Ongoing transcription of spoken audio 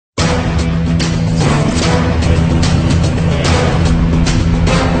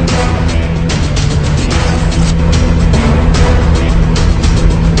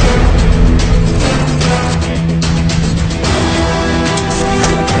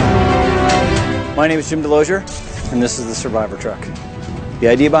My name is Jim Delosier, and this is the Survivor Truck. The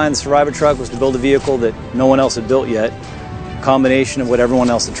idea behind the Survivor Truck was to build a vehicle that no one else had built yet, a combination of what everyone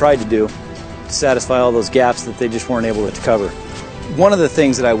else had tried to do to satisfy all those gaps that they just weren't able to cover. One of the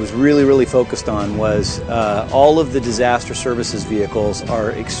things that I was really focused on was all of the disaster services vehicles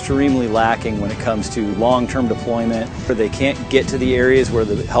are extremely lacking when it comes to long-term deployment, where they can't get to the areas where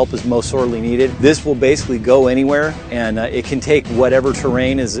the help is most sorely needed. This will basically go anywhere, and it can take whatever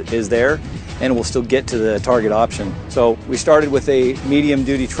terrain is there, and we'll still get to the target option. So we started with a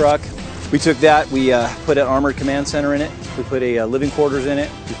medium-duty truck. We took that, we put an armored command center in it, we put a living quarters in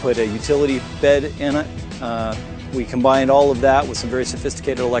it, we put a utility bed in it. We combined all of that with some very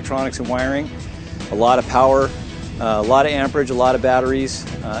sophisticated electronics and wiring, a lot of power, a lot of amperage, a lot of batteries,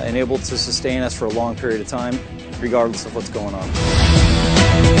 and able to sustain us for a long period of time, regardless of what's going on.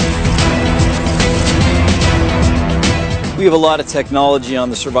 We have a lot of technology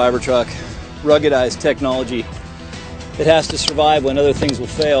on the Survivor Truck, ruggedized technology that has to survive when other things will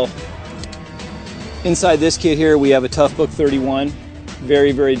fail. Inside this kit here, we have a Toughbook 31,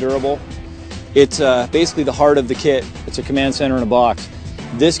 very durable. It's basically the heart of the kit. It's a command center in a box.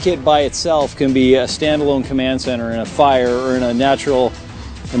 This kit by itself can be a standalone command center in a fire or in a natural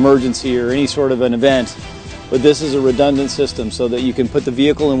emergency or any sort of an event. But this is a redundant system so that you can put the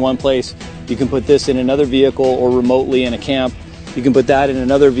vehicle in one place, you can put this in another vehicle or remotely in a camp, you can put that in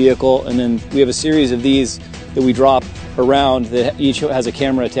another vehicle, and then we have a series of these that we drop around that each has a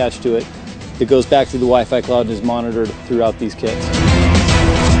camera attached to it that goes back through the Wi-Fi cloud and is monitored throughout these kits.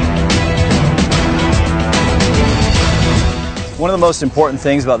 One of the most important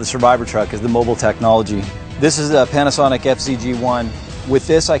things about the Survivor Truck is the mobile technology. This is a Panasonic FZG1. With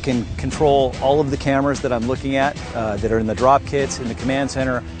this, I can control all of the cameras that I'm looking at that are in the drop kits, in the command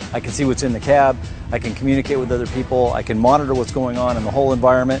center. I can see what's in the cab. I can communicate with other people. I can monitor what's going on in the whole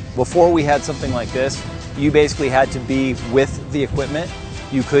environment. Before we had something like this, you basically had to be with the equipment.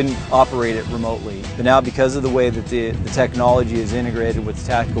 You couldn't operate it remotely. But now, because of the way that the technology is integrated with the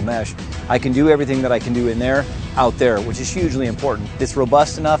tactical mesh, I can do everything that I can do in there, out there, which is hugely important. It's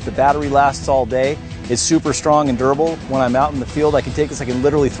robust enough, the battery lasts all day, it's super strong and durable. When I'm out in the field, I can take this, I can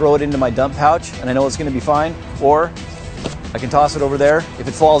literally throw it into my dump pouch, and I know it's gonna be fine, or I can toss it over there. If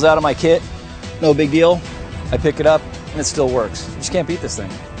it falls out of my kit, no big deal. I pick it up, and it still works. You just can't beat this thing.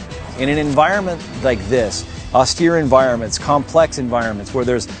 In an environment like this, austere environments, complex environments where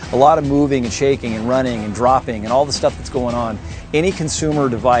there's a lot of moving and shaking and running and dropping and all the stuff that's going on, any consumer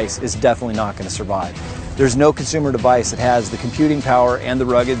device is definitely not going to survive. There's no consumer device that has the computing power and the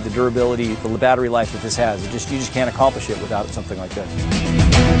rugged, the durability, the battery life that this has. You just can't accomplish it without something like this.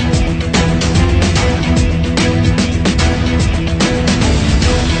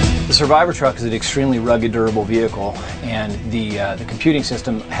 The Survivor Truck is an extremely rugged, durable vehicle, and the computing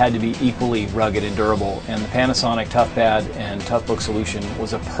system had to be equally rugged and durable. And the Panasonic Toughpad and Toughbook solution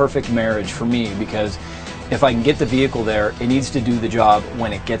was a perfect marriage for me, because if I can get the vehicle there, it needs to do the job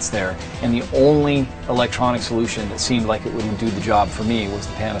when it gets there. And the only electronic solution that seemed like it would do the job for me was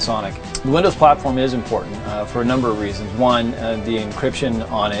the Panasonic. The Windows platform is important for a number of reasons. One, the encryption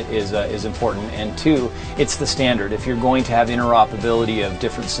on it is important, and two, it's the standard. If you're going to have interoperability of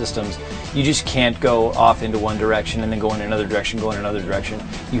different systems, you just can't go off into one direction and then go in another direction, go in another direction.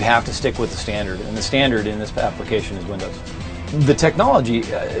 You have to stick with the standard, and the standard in this application is Windows. The technology,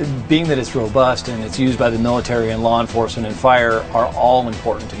 being that it's robust and it's used by the military and law enforcement and fire, are all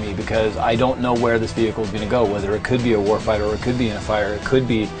important to me, because I don't know where this vehicle is going to go, whether it could be a warfighter or it could be in a fire, it could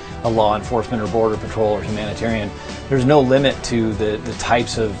be a law enforcement or border patrol or humanitarian. There's no limit to the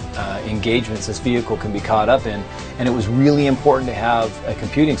types of engagements this vehicle can be caught up in, and it was really important to have a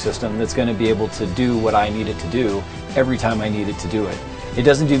computing system that's going to be able to do what I need it to do every time I need it to do it. It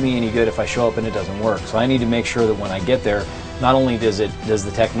doesn't do me any good if I show up and it doesn't work, so I need to make sure that when I get there, not only does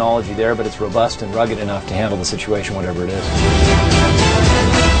the technology there, but it's robust and rugged enough to handle the situation, whatever it is.